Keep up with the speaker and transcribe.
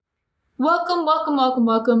Welcome, welcome, welcome,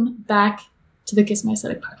 welcome back to the Kiss My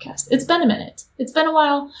Aesthetic podcast. It's been a minute. It's been a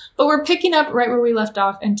while, but we're picking up right where we left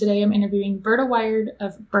off. And today I'm interviewing Berta Wired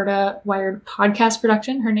of Berta Wired Podcast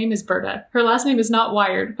Production. Her name is Berta. Her last name is not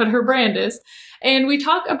Wired, but her brand is. And we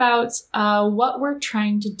talk about what we're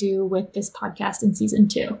trying to do with this podcast in season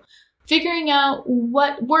 2. Figuring out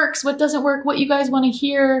what works, what doesn't work, what you guys want to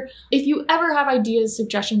hear. If you ever have ideas,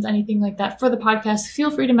 suggestions, anything like that for the podcast,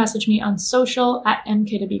 feel free to message me on social at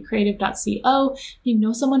mkwcreative.co. If you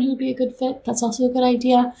know someone who would be a good fit, that's also a good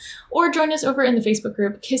idea. Or join us over in the Facebook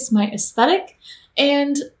group, Kiss My Aesthetic,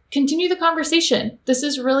 and continue the conversation. This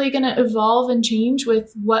is really going to evolve and change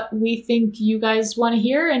with what we think you guys want to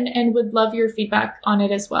hear and would love your feedback on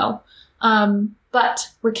it as well. But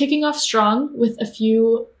we're kicking off strong with a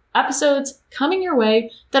few episodes coming your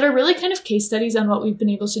way that are really kind of case studies on what we've been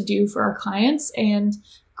able to do for our clients and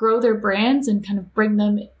grow their brands and kind of bring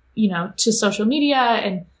them, to social media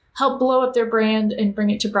and help blow up their brand and bring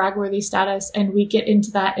it to brag-worthy status. And we get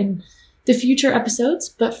into that in the future episodes.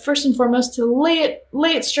 But first and foremost, to lay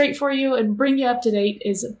it straight for you and bring you up to date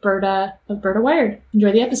is Berta of Berta Wired.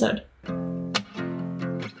 Enjoy the episode.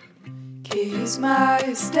 Kiss My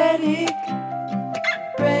Aesthetic.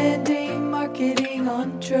 Branding, marketing,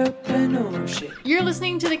 entrepreneurship. You're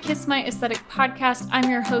listening to the Kiss My Aesthetic podcast.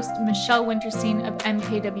 I'm your host, Michelle Winterstein of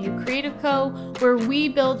MKW Creative Co., where we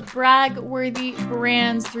build brag-worthy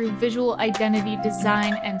brands through visual identity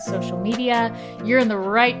design and social media. You're in the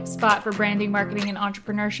right spot for branding, marketing, and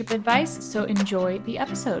entrepreneurship advice, so enjoy the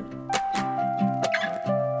episode.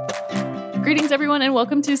 Greetings, everyone, and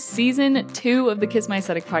welcome to season 2 of the Kiss My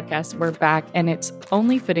Aesthetic podcast. We're back, and it's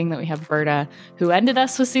only fitting that we have Berta, who ended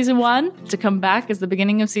us with season 1, to come back as the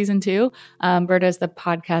beginning of season 2. Berta is the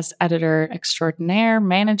podcast editor extraordinaire,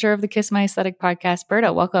 manager of the Kiss My Aesthetic podcast.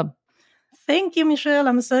 Berta, welcome. Thank you, Michelle.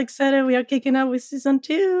 I'm so excited. We are kicking off with season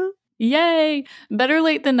 2. Yay! Better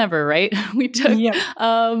late than never, right? We took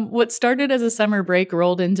what started as a summer break,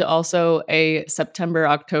 rolled into also a September,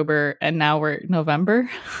 October, and now we're November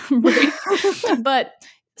break. But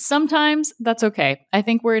sometimes that's okay. I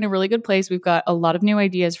think we're in a really good place. We've got a lot of new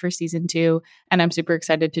ideas for season 2, and I'm super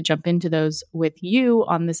excited to jump into those with you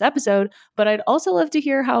on this episode. But I'd also love to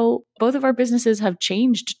hear how both of our businesses have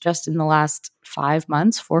changed just in the last 4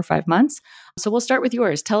 or 5 months. So we'll start with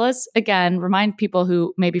yours. Tell us again, remind people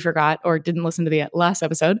who maybe forgot or didn't listen to the last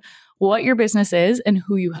episode, what your business is and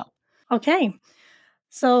who you help. Okay.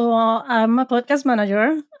 So I'm a podcast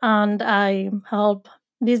manager, and I help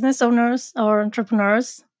business owners or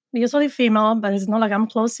entrepreneurs, usually female, but it's not like I'm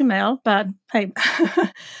close to male, but hey.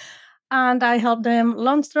 And I help them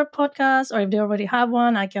launch their podcast, or if they already have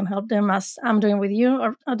one, I can help them, as I'm doing with you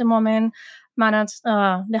or at the moment, manage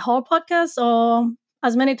the whole podcast or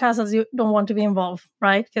as many tasks as you don't want to be involved,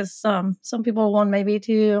 right? Because some people want maybe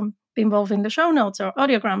to be involved in the show notes or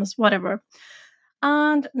audiograms, whatever.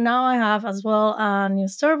 And now I have as well a new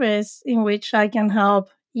service in which I can help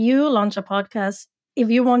you launch a podcast. If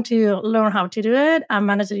you want to learn how to do it and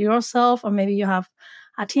manage it yourself, or maybe you have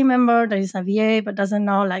a team member that is a VA but doesn't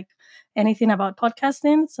know like anything about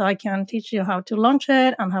podcasting, so I can teach you how to launch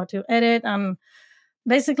it and how to edit and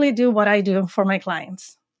basically do what I do for my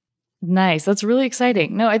clients. Nice. That's really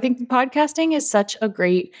exciting. No, I think podcasting is such a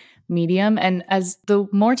great medium. And as the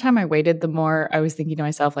more time I waited, the more I was thinking to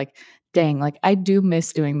myself, like, dang, like I do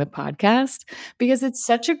miss doing the podcast because it's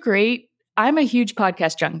such a great, I'm a huge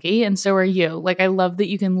podcast junkie and so are you. Like, I love that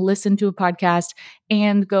you can listen to a podcast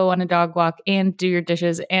and go on a dog walk and do your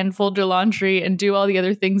dishes and fold your laundry and do all the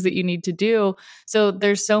other things that you need to do. So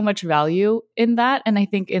there's so much value in that. And I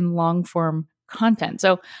think in long form content.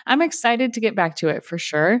 So I'm excited to get back to it for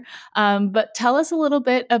sure. But tell us a little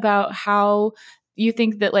bit about how you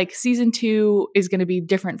think that like season 2 is going to be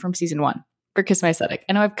different from season 1 for Kiss My Aesthetic.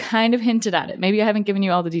 I know I've kind of hinted at it. Maybe I haven't given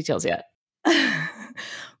you all the details yet.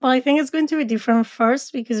 Well, I think it's going to be different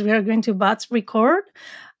first because we are going to batch record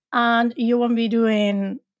and you won't be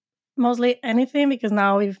doing mostly anything because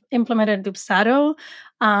now we've implemented Dubsado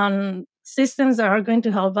and systems that are going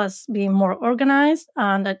to help us be more organized,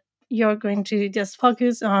 and that you're going to just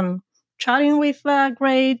focus on chatting with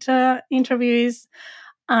great interviewees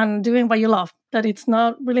and doing what you love, that it's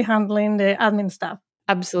not really handling the admin stuff.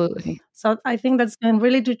 Absolutely. So I think that's going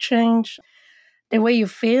really to change the way you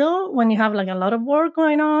feel when you have like a lot of work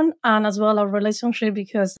going on, and as well a relationship,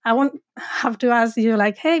 because I won't have to ask you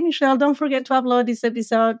like, hey, Michelle, don't forget to upload this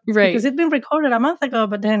episode. Right. Because it's been recorded a month ago,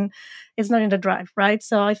 but then it's not in the drive, right?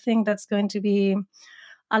 So I think that's going to be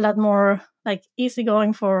a lot more like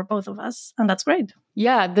easygoing for both of us. And that's great.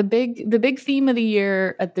 Yeah, the big theme of the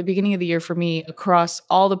year at the beginning of the year for me across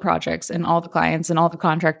all the projects and all the clients and all the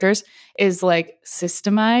contractors is like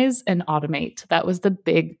systemize and automate. That was the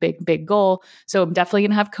big goal. So I'm definitely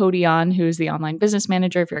going to have Cody on, who's the online business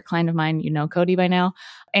manager. If you're a client of mine, you know Cody by now.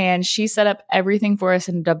 And she set up everything for us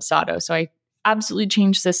in Dubsado. So I absolutely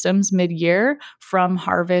changed systems mid-year from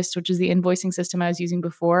Harvest, which is the invoicing system I was using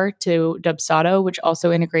before, to Dubsado, which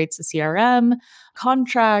also integrates the CRM,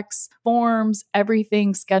 contracts, forms,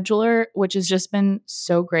 everything, scheduler, which has just been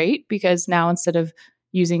so great because now instead of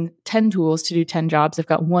using 10 tools to do 10 jobs, I've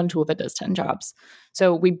got one tool that does 10 jobs.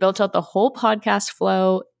 So we built out the whole podcast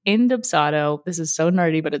flow in Dubsado. This is so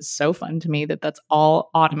nerdy, but it's so fun to me that that's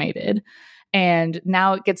all automated. And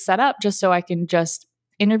now it gets set up just so I can just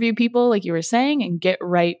interview people, like you were saying, and get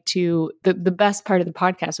right to the best part of the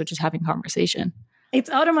podcast, which is having conversation.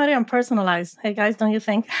 It's automated and personalized. Hey guys, don't you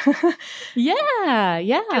think? Yeah.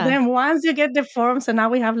 And then once you get the form, so now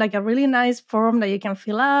we have like a really nice form that you can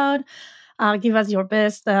fill out. Give us your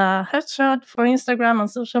best headshot for Instagram and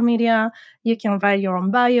social media. You can write your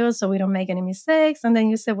own bio so we don't make any mistakes. And then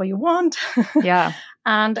you say what you want. Yeah.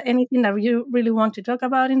 And anything that you really want to talk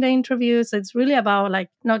about in the interview. So it's really about like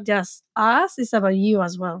not just us, it's about you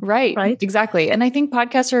as well. Right. Exactly. And I think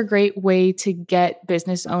podcasts are a great way to get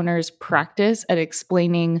business owners practice at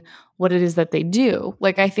explaining what it is that they do.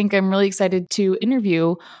 Like, I think I'm really excited to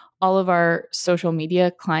interview all of our social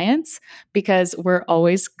media clients because we're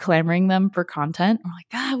always clamoring them for content. We're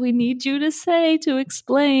like, we need you to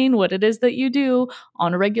explain what it is that you do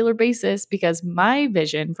on a regular basis, because my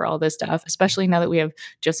vision for all this stuff, especially now that we have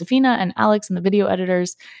Josefina and Alex and the video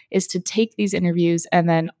editors, is to take these interviews and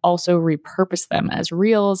then also repurpose them as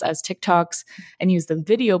reels, as TikToks, and use the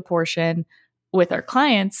video portion with our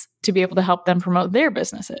clients to be able to help them promote their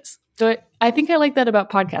businesses. So I think I like that about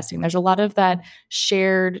podcasting. There's a lot of that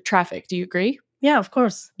shared traffic. Do you agree? Yeah, of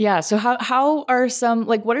course. Yeah. So how are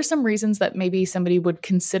what are some reasons that maybe somebody would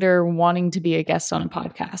consider wanting to be a guest on a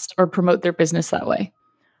podcast or promote their business that way?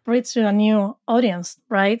 Reach to a new audience,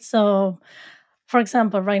 right? So, for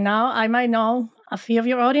example, right now, I might know a few of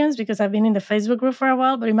your audience because I've been in the Facebook group for a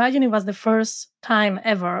while, but imagine it was the first time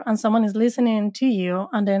ever and someone is listening to you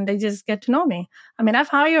and then they just get to know me. I mean, I've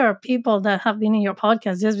hired people that have been in your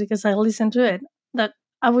podcast just because I listened to it, that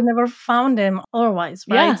I would never found them otherwise,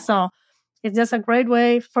 right? Yeah. So it's just a great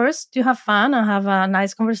way, first, to have fun and have a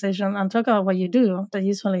nice conversation and talk about what you do, that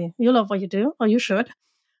usually you love what you do, or you should.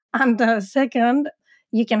 And second,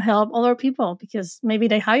 you can help other people because maybe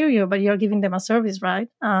they hire you, but you're giving them a service, right?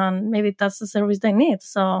 And maybe that's the service they need.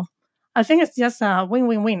 So I think it's just a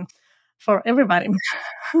win-win-win for everybody.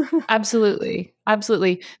 Absolutely.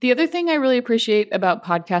 The other thing I really appreciate about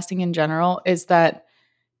podcasting in general is that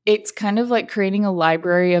it's kind of like creating a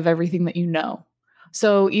library of everything that you know.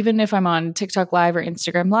 So even if I'm on TikTok Live or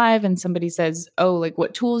Instagram Live and somebody says, oh, like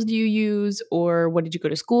what tools do you use? Or what did you go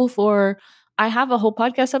to school for? I have a whole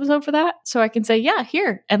podcast episode for that. So I can say, yeah,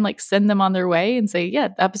 here, and like send them on their way and say, yeah,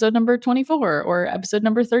 episode number 24 or episode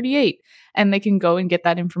number 38. And they can go and get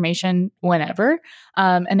that information whenever.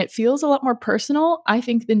 And it feels a lot more personal, I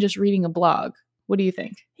think, than just reading a blog. What do you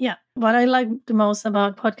think? Yeah. What I like the most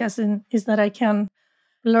about podcasting is that I can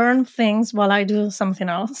learn things while I do something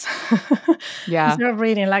else. Yeah. Instead of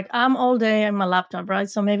reading, like I'm all day on my laptop, right?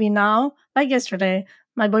 So maybe now, like yesterday,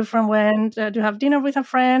 my boyfriend went to have dinner with a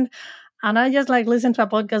friend. And I just like listened to a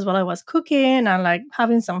podcast while I was cooking and like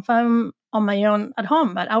having some fun on my own at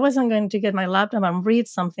home. But I wasn't going to get my laptop and read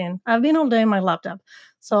something. I've been all day on my laptop.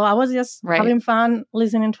 So I was just having fun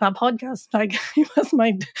listening to a podcast. Like it was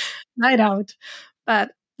my night out.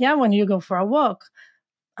 But yeah, when you go for a walk,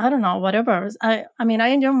 I don't know, whatever. I mean, I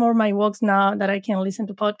enjoy more my walks now that I can listen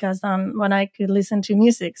to podcasts than when I could listen to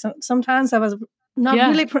music. So sometimes I was not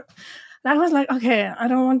really... I was like, okay, I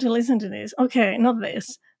don't want to listen to this. Okay, not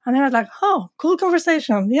this. And then I was like, oh, cool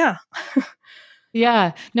conversation. Yeah.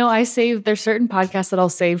 Yeah. No, there's certain podcasts that I'll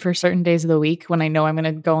save for certain days of the week when I know I'm going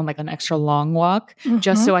to go on like an extra long walk,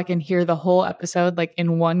 just so I can hear the whole episode like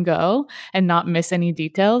in one go and not miss any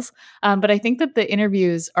details. But I think that the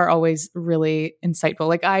interviews are always really insightful.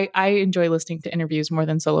 Like I enjoy listening to interviews more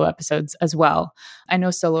than solo episodes as well. I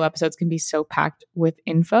know solo episodes can be so packed with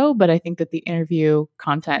info, but I think that the interview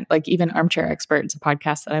content, like even Armchair Expert, it's a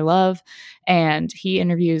podcast that I love. And he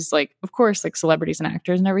interviews like, of course, like celebrities and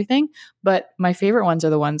actors and everything. But my favorite ones are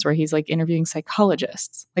the ones where he's like interviewing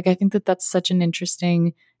psychologists. Like, I think that that's such an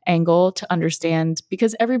interesting angle to understand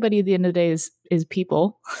because everybody at the end of the day is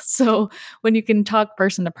people. So when you can talk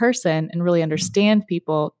person to person and really understand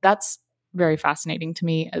people, that's very fascinating to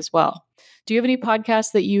me as well. Do you have any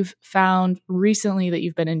podcasts that you've found recently that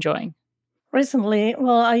you've been enjoying? Recently,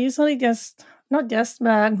 well, I usually not just,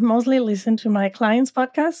 but mostly listen to my clients'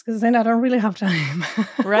 podcasts because then I don't really have time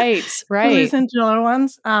Right. to listen to other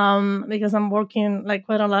ones because I'm working like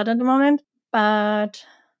quite a lot at the moment. But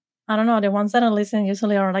I don't know, the ones that I listen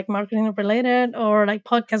usually are like marketing related or like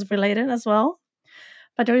podcast related as well.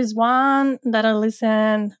 But there is one that I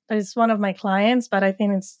listen, that is one of my clients, but I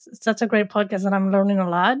think it's such a great podcast that I'm learning a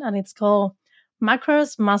lot. And it's called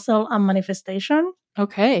Macros, Muscle, and Manifestation.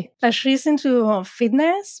 Okay. Like she's into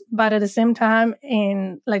fitness, but at the same time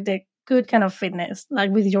in like the good kind of fitness,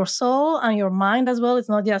 like with your soul and your mind as well. It's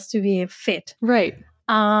not just to be fit. Right.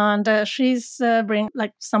 And she's bring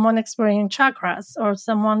like someone experiencing chakras or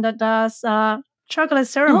someone that does chocolate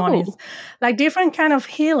ceremonies, like different kind of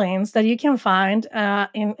healings that you can find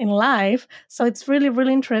in life. So it's really,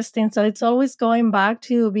 really interesting. So it's always going back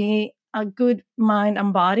to be a good mind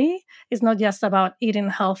and body. It's not just about eating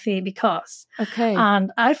healthy because. Okay.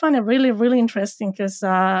 And I find it really, really interesting because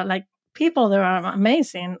like people there are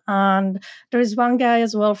amazing. And there is one guy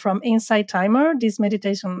as well from Insight Timer, this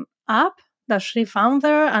meditation app that she found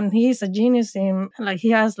there, and he's a genius in like he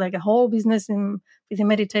has like a whole business in with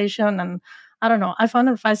meditation. And I don't know, I found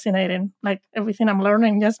it fascinating, like everything I'm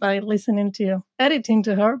learning just by listening to editing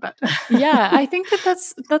to her. But yeah, I think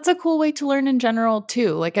that's a cool way to learn in general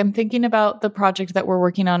too. Like I'm thinking about the project that we're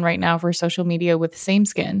working on right now for social media with Same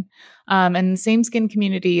Skin. And Same Skin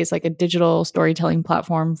community is like a digital storytelling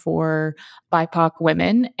platform for BIPOC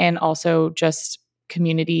women and also just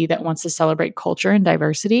community that wants to celebrate culture and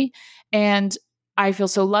diversity. And I feel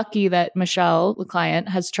so lucky that Michelle, the client,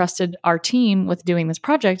 has trusted our team with doing this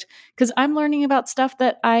project because I'm learning about stuff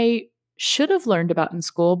that I should have learned about in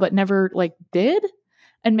school, but never like did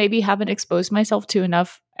and maybe haven't exposed myself to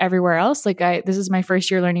enough everywhere else. Like this is my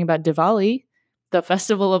first year learning about Diwali, the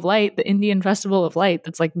festival of light, the Indian festival of light.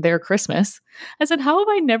 That's like their Christmas. I said, how have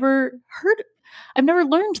I never heard? I've never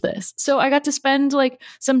learned this. So I got to spend like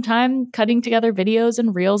some time cutting together videos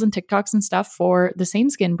and reels and TikToks and stuff for the Same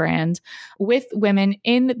Skin brand with women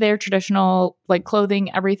in their traditional like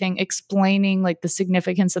clothing, everything, explaining like the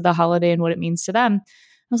significance of the holiday and what it means to them. I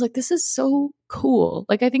was like, this is so cool.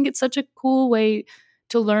 Like, I think it's such a cool way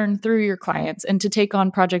to learn through your clients and to take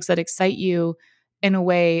on projects that excite you in a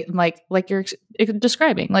way like you're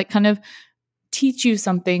describing, like kind of teach you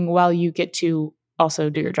something while you get to also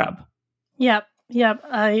do your job. Yep.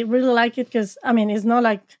 I really like it because I mean, it's not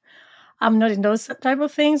like I'm not in those type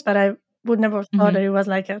of things, but I would never thought that it was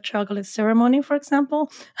like a chocolate ceremony, for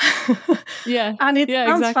example. Yeah. And it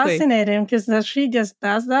sounds exactly. fascinating because she just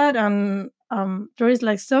does that. And there is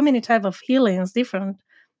like so many type of healings different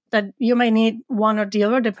that you may need one or the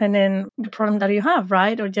other depending the problem that you have,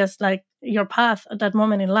 right? Or just like your path at that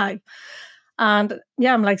moment in life. And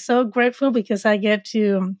yeah, I'm like so grateful because I get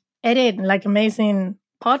to edit like amazing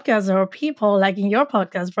podcasts or people like in your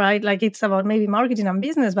podcast, right? Like it's about maybe marketing and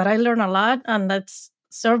business, but I learn a lot and that's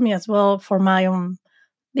served me as well for my own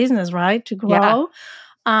business, right? To grow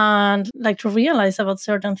and like to realize about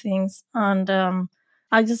certain things. And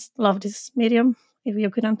I just love this medium, if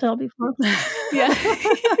you couldn't tell before. Yeah.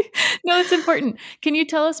 No, it's important. Can you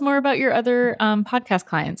tell us more about your other podcast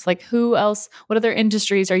clients? Like who else, what other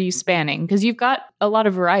industries are you spanning? Because you've got a lot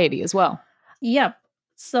of variety as well. Yep.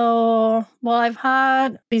 So, well, I've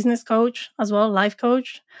had business coach as well, life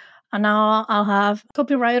coach, and now I'll have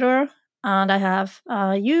copywriter, and I have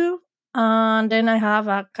you, and then I have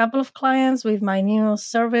a couple of clients with my new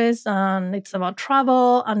service, and it's about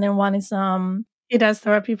travel, and then one is it does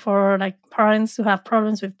therapy for like parents who have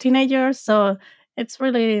problems with teenagers. So it's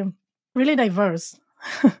really, really diverse,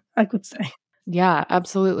 I could say. Yeah,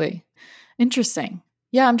 absolutely. Interesting.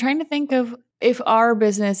 Yeah, I'm trying to think of if our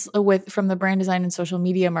business with from the brand design and social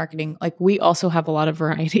media marketing, like we also have a lot of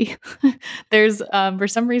variety. There's for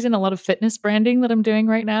some reason a lot of fitness branding that I'm doing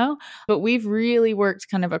right now, but we've really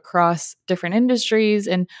worked kind of across different industries.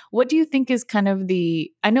 And what do you think is kind of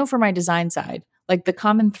I know for my design side, like the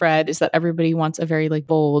common thread is that everybody wants a very like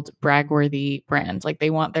bold, brag-worthy brand. Like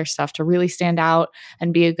they want their stuff to really stand out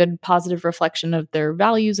and be a good positive reflection of their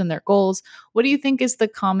values and their goals. What do you think is the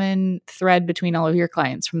common thread between all of your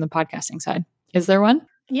clients from the podcasting side? Is there one?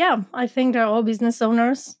 Yeah, I think they're all business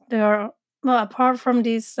owners. They are, well, apart from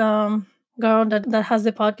this girl that has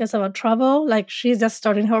the podcast about travel, like she's just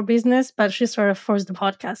starting her business, but she sort of forced the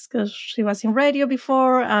podcast because she was in radio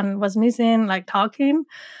before and was missing like talking.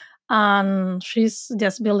 And she's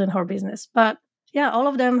just building her business. But yeah, all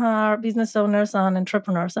of them are business owners and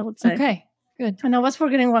entrepreneurs, I would say. Okay. Good. And I was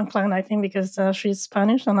forgetting one client, I think, because she's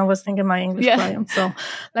Spanish and I was thinking my English client. So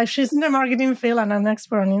like she's in the marketing field and an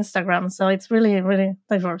expert on Instagram. So it's really, really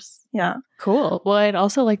diverse. Yeah. Cool. Well, I'd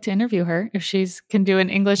also like to interview her if she's can do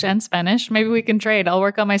in English and Spanish. Maybe we can trade. I'll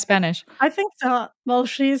work on my Spanish. I think so. Well,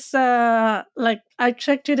 she's like I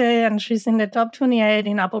checked today and she's in the top 28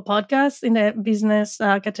 in Apple Podcasts in the business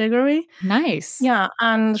category. Nice. Yeah.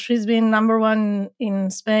 And she's been number one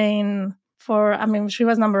in Spain she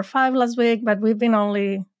was number 5 last week, but we've been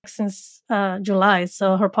only since July.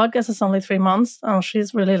 So her podcast is only 3 months and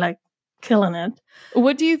she's really like killing it.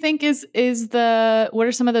 What do you think what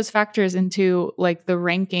are some of those factors into like the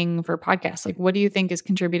ranking for podcasts? Like what do you think is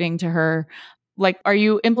contributing to her? Like, are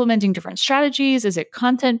you implementing different strategies? Is it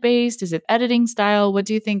content based? Is it editing style? What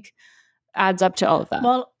do you think adds up to all of that?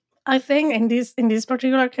 Well, I think in this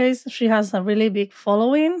particular case, she has a really big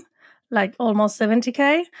following, like almost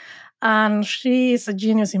 70K. And she is a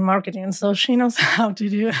genius in marketing, so she knows how to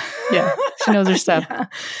do it. Yeah, she knows her stuff. Yeah.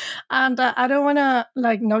 And I don't want to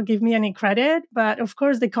not give me any credit, but of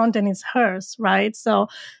course the content is hers, right? So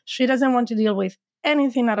she doesn't want to deal with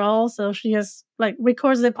anything at all. So she just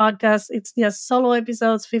records the podcast. It's just solo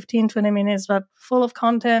episodes, 15, 20 minutes, but full of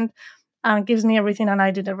content and gives me everything and I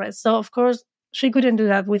do the rest. So of course she couldn't do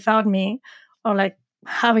that without me or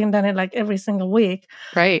having done it every single week.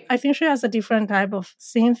 Right. I think she has a different type of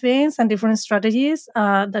seeing things and different strategies.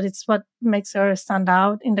 That it's what makes her stand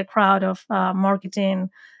out in the crowd of marketing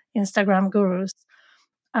Instagram gurus.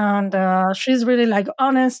 And she's really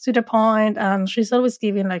honest to the point, and she's always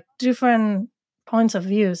giving different points of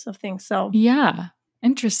views of things. So yeah,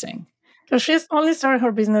 interesting. Because she's only started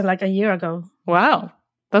her business a year ago. Wow,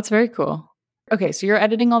 that's very cool. Okay, so you're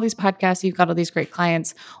editing all these podcasts, you've got all these great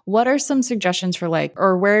clients. What are some suggestions for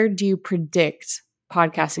or where do you predict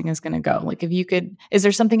podcasting is going to go? Is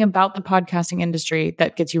there something about the podcasting industry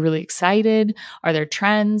that gets you really excited? Are there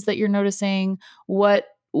trends that you're noticing? What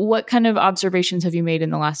kind of observations have you made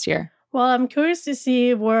in the last year? Well, I'm curious to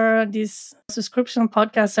see where these subscription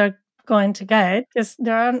podcasts are going to get, because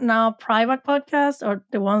there are now private podcasts or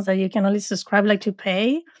the ones that you can only subscribe to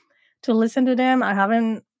pay to listen to them. I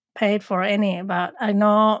haven't paid for any, but I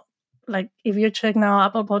know if you check now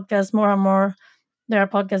Apple Podcasts, more and more there are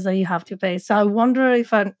podcasts that you have to pay. So I wonder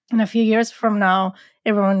if in a few years from now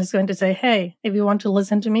everyone is going to say, hey, if you want to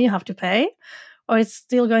listen to me you have to pay, or it's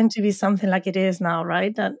still going to be something like it is now,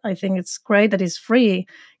 right? That I think it's great that it's free,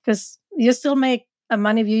 because you still make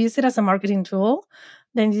money if you use it as a marketing tool.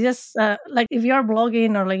 Then you just if you are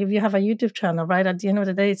blogging or if you have a YouTube channel, right? At the end of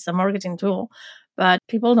the day, it's a marketing tool. But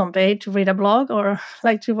people don't pay to read a blog or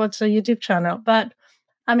to watch a YouTube channel. But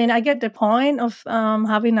I mean, I get the point of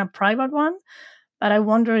having a private one, but I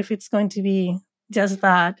wonder if it's going to be just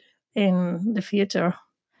that in the future.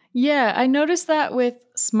 Yeah, I noticed that with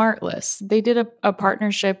SmartList. They did a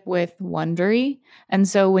partnership with Wondery. And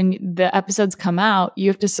so when the episodes come out, you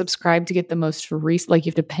have to subscribe to get the most recent, you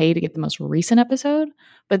have to pay to get the most recent episode.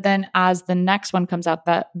 But then as the next one comes out,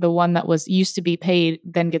 that the one that was used to be paid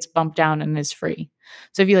then gets bumped down and is free.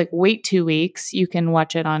 So if you wait 2 weeks, you can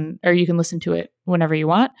watch it or you can listen to it whenever you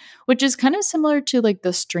want, which is kind of similar to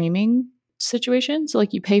the streaming situation. So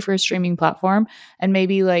you pay for a streaming platform and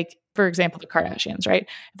maybe for example, the Kardashians, right?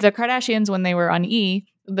 If the Kardashians, when they were on E,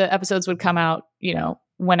 the episodes would come out,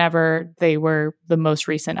 whenever they were the most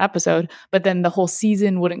recent episode, but then the whole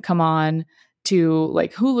season wouldn't come on to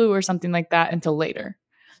Hulu or something like that until later.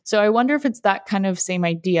 So I wonder if it's that kind of same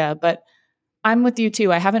idea, but I'm with you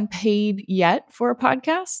too. I haven't paid yet for a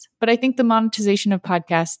podcast, but I think the monetization of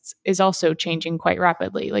podcasts is also changing quite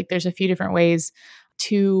rapidly. There's a few different ways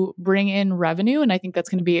to bring in revenue. And I think that's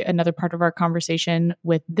going to be another part of our conversation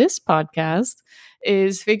with this podcast,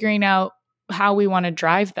 is figuring out how we want to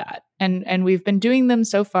drive that. And we've been doing them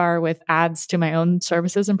so far with ads to my own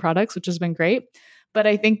services and products, which has been great. But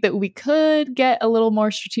I think that we could get a little more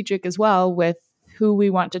strategic as well with who we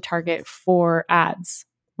want to target for ads.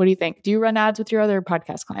 What do you think? Do you run ads with your other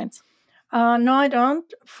podcast clients? No, I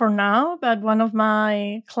don't for now, but one of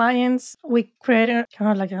my clients, we created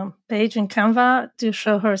kind of a page in Canva to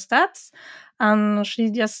show her stats. And she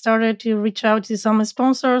just started to reach out to some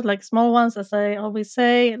sponsors, small ones, as I always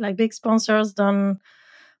say, big sponsors don't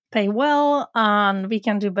pay well, and we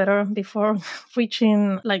can do better before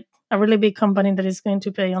reaching a really big company that is going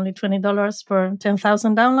to pay only $20 per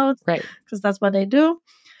 10,000 downloads. Right. Because that's what they do.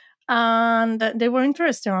 And they were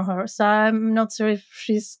interested in her. So I'm not sure if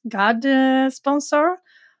she's got the sponsor,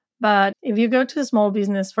 but if you go to a small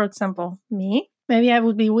business, for example, me, maybe I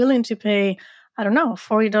would be willing to pay, I don't know,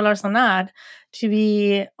 $40 an ad to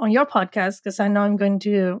be on your podcast, because I know I'm going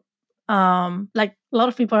to like a lot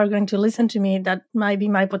of people are going to listen to me that might be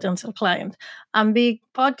my potential client. And big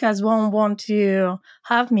podcasts won't want to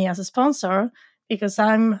have me as a sponsor because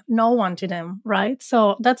I'm no one to them, right?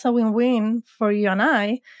 So that's a win-win for you and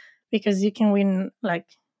I, because you can win like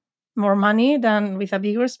more money than with a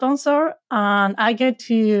bigger sponsor, and I get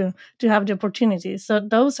to have the opportunity. So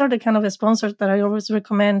those are the kind of sponsors that I always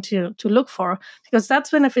recommend to look for, because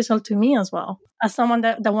that's beneficial to me as well, as someone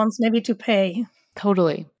that wants maybe to pay.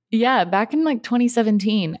 Totally. Yeah. Back in like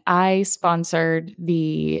 2017, I sponsored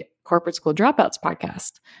the Corporate School Dropouts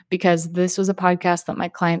podcast because this was a podcast that my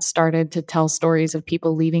clients started to tell stories of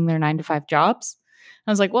people leaving their 9-to-5 jobs.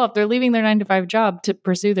 I was like, well, if they're leaving their 9-to-5 job to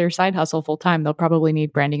pursue their side hustle full time, they'll probably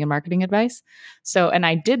need branding and marketing advice. So, and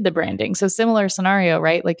I did the branding. So similar scenario,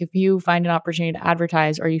 right? Like if you find an opportunity to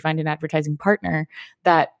advertise or you find an advertising partner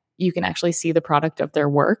that you can actually see the product of their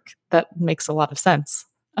work, that makes a lot of sense.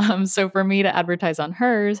 So for me to advertise on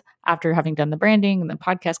hers after having done the branding and the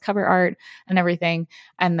podcast cover art and everything,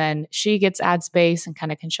 and then she gets ad space and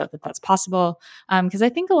kind of can show that that's possible. Because I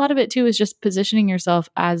think a lot of it too is just positioning yourself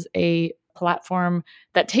as a platform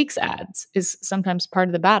that takes ads is sometimes part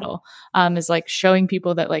of the battle, is like showing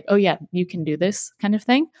people that like, oh yeah, you can do this kind of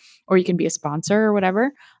thing, or you can be a sponsor or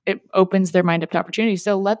whatever. It opens their mind up to opportunities.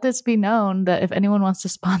 So let this be known that if anyone wants to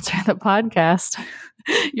sponsor the podcast,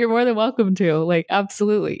 you're more than welcome to. Like,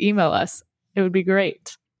 absolutely email us. It would be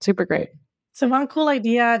great. Super great. So one cool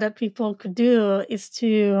idea that people could do is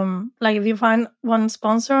to like, if you find one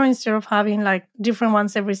sponsor, instead of having like different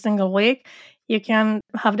ones every single week, you can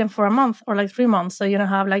have them for a month or like 3 months. So you don't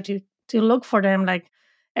have like to look for them like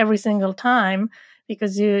every single time,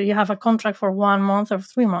 because you have a contract for 1 month or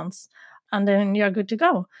 3 months, and then you're good to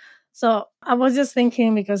go. So I was just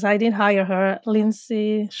thinking, because I did hire her,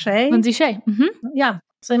 Lindsay Shea. Lindsay Shea. Mm-hmm. Yeah.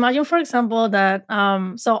 So imagine, for example, that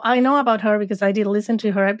so I know about her because I did listen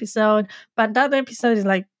to her episode, but that episode is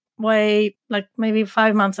like way like maybe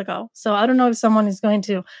 5 months ago. So I don't know if someone is going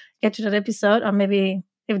to get to that episode, or maybe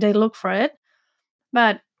if they look for it.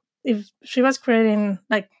 But if she was creating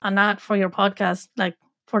like an ad for your podcast, like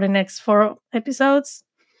for the next 4 episodes,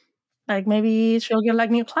 like maybe she'll get like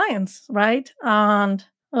new clients, right? And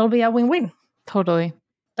it'll be a win-win. Totally.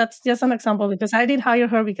 That's just an example, because I did hire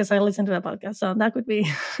her because I listened to the podcast. So that could be.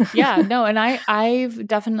 Yeah, no. And I've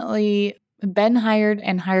definitely been hired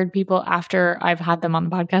and hired people after I've had them on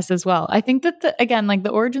the podcast as well. I think that again, like the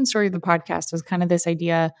origin story of the podcast was kind of this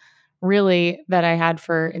idea really that I had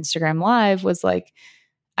for Instagram Live, was like,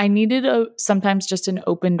 I needed sometimes just an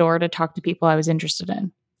open door to talk to people I was interested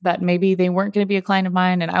in, that maybe they weren't going to be a client of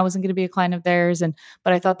mine and I wasn't going to be a client of theirs.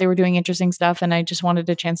 But I thought they were doing interesting stuff and I just wanted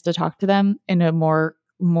a chance to talk to them in a more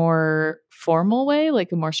formal way,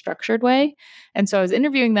 like a more structured way. And so I was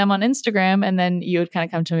interviewing them on Instagram, and then you would kind of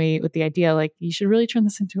come to me with the idea, like, you should really turn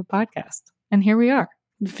this into a podcast. And here we are,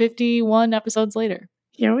 51 episodes later.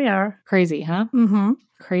 Here we are. Crazy, huh? Mm-hmm.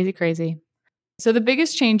 Crazy. So the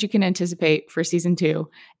biggest change you can anticipate for season 2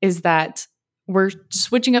 is that we're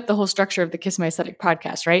switching up the whole structure of the Kiss My Aesthetic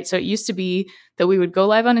podcast, right? So it used to be that we would go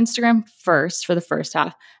live on Instagram first for the first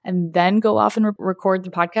half and then go off and record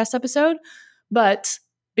the podcast episode. But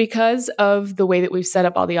because of the way that we've set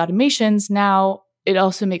up all the automations, now it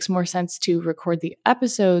also makes more sense to record the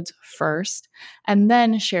episodes first and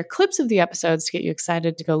then share clips of the episodes to get you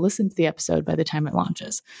excited to go listen to the episode by the time it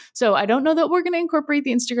launches. So I don't know that we're going to incorporate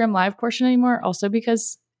the Instagram Live portion anymore, also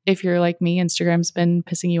because if you're like me, Instagram's been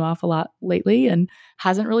pissing you off a lot lately and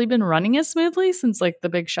hasn't really been running as smoothly since like the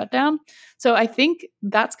big shutdown. So I think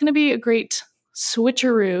that's going to be a great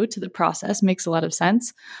switcheroo to the process. Makes a lot of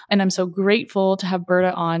sense. And I'm so grateful to have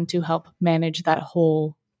Berta on to help manage that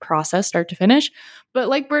whole process start to finish. But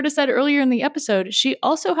like Berta said earlier in the episode, she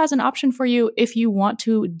also has an option for you if you want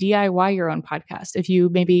to DIY your own podcast. If you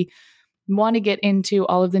maybe want to get into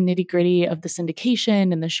all of the nitty gritty of the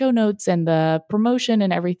syndication and the show notes and the promotion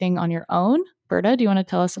and everything on your own. Berta, do you want to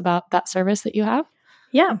tell us about that service that you have?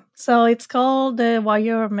 Yeah. So it's called the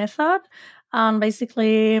Wire Method. And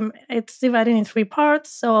basically, it's divided in 3 parts.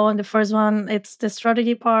 So in the first one, it's the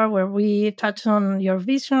strategy part, where we touch on your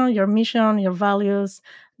vision, your mission, your values,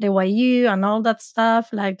 the why you, and all that stuff.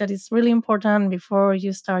 Like, that is really important before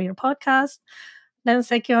you start your podcast. Then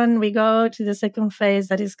second, we go to the second phase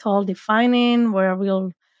that is called defining, where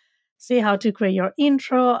we'll see how to create your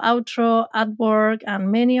intro, outro, ad work,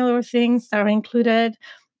 and many other things that are included.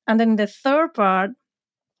 And then the third part,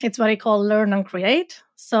 it's what I call learn and create.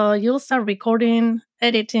 So you'll start recording,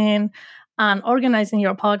 editing, and organizing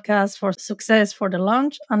your podcast for success for the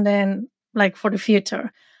launch and then like for the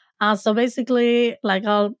future. So basically, like,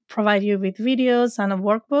 I'll provide you with videos and a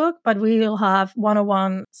workbook, but we will have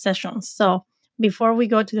one-on-one sessions. So before we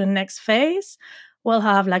go to the next phase, we'll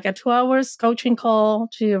have like a 2 hours coaching call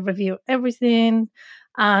to review everything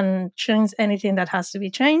and change anything that has to be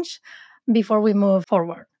changed before we move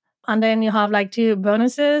forward. And then you have like 2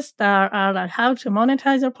 bonuses that are like how to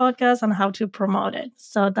monetize your podcast and how to promote it.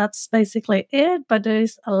 So that's basically it, but there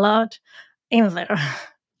is a lot in there.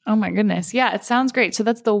 Oh my goodness. Yeah, it sounds great. So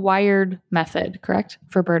that's the Wired method, correct?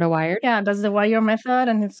 For Berta Wired? Yeah, that's the Wired method.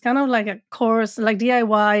 And it's kind of like a course, like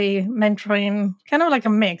DIY mentoring, kind of like a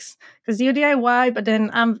mix. Because you DIY, but then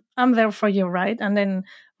I'm there for you, right? And then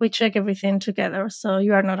we check everything together. So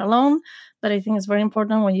you are not alone. But I think it's very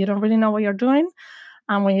important when you don't really know what you're doing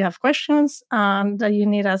and when you have questions and that you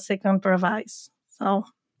need a second pair of eyes. So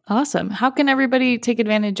awesome. How can everybody take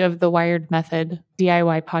advantage of the Wired Method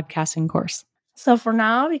DIY podcasting course? So for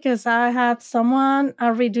now, because I had someone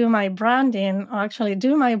redo my branding, or actually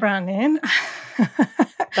do my branding.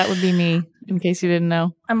 That would be me, in case you didn't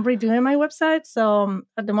know. I'm redoing my website. So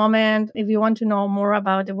at the moment, if you want to know more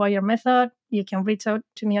about the Wired method, you can reach out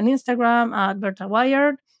to me on Instagram at Berta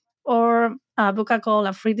Wired, or book a call,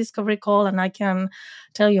 a free discovery call, and I can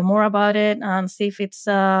tell you more about it and see if it's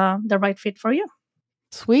the right fit for you.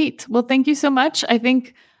 Sweet. Well, thank you so much. I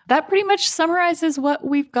think that pretty much summarizes what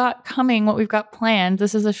we've got coming, what we've got planned.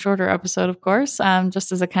 This is a shorter episode, of course,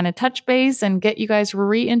 just as a kind of touch base and get you guys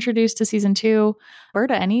reintroduced to season 2.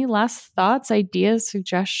 Berta, any last thoughts, ideas,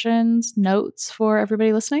 suggestions, notes for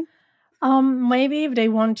everybody listening? Maybe if they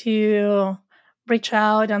want to reach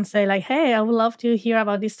out and say like, hey, I would love to hear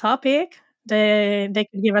about this topic, they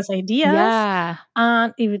could give us ideas. Yeah.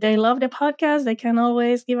 And if they love the podcast, they can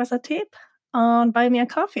always give us a tip on Buy Me a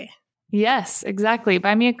Coffee. Yes, exactly.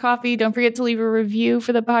 Buy me a coffee. Don't forget to leave a review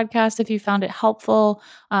for the podcast if you found it helpful.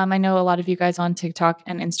 I know a lot of you guys on TikTok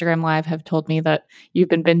and Instagram Live have told me that you've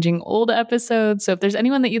been binging old episodes. So if there's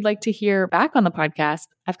anyone that you'd like to hear back on the podcast,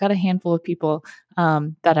 I've got a handful of people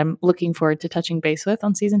that I'm looking forward to touching base with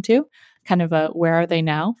on season 2. Kind of a where are they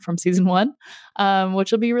now from season 1,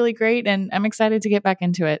 which will be really great. And I'm excited to get back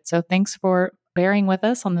into it. So thanks for bearing with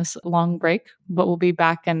us on this long break, but we'll be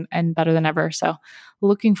back and better than ever. So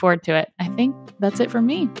looking forward to it. I think that's it for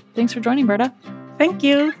me. Thanks for joining, Berta. Thank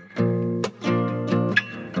you.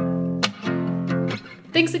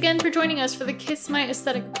 Thanks again for joining us for the Kiss My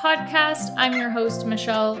Aesthetic podcast. I'm your host,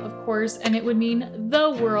 Michelle, of course, and it would mean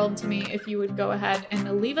the world to me if you would go ahead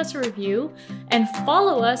and leave us a review and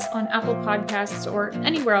follow us on Apple Podcasts or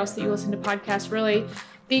anywhere else that you listen to podcasts, really.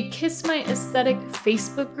 The Kiss My Aesthetic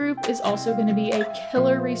Facebook group is also going to be a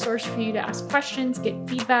killer resource for you to ask questions, get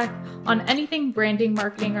feedback on anything branding,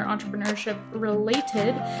 marketing, or entrepreneurship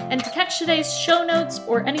related. And to catch today's show notes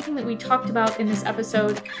or anything that we talked about in this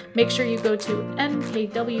episode, make sure you go to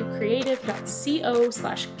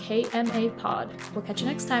mkwcreative.co/KMA pod. We'll catch you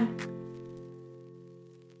next time.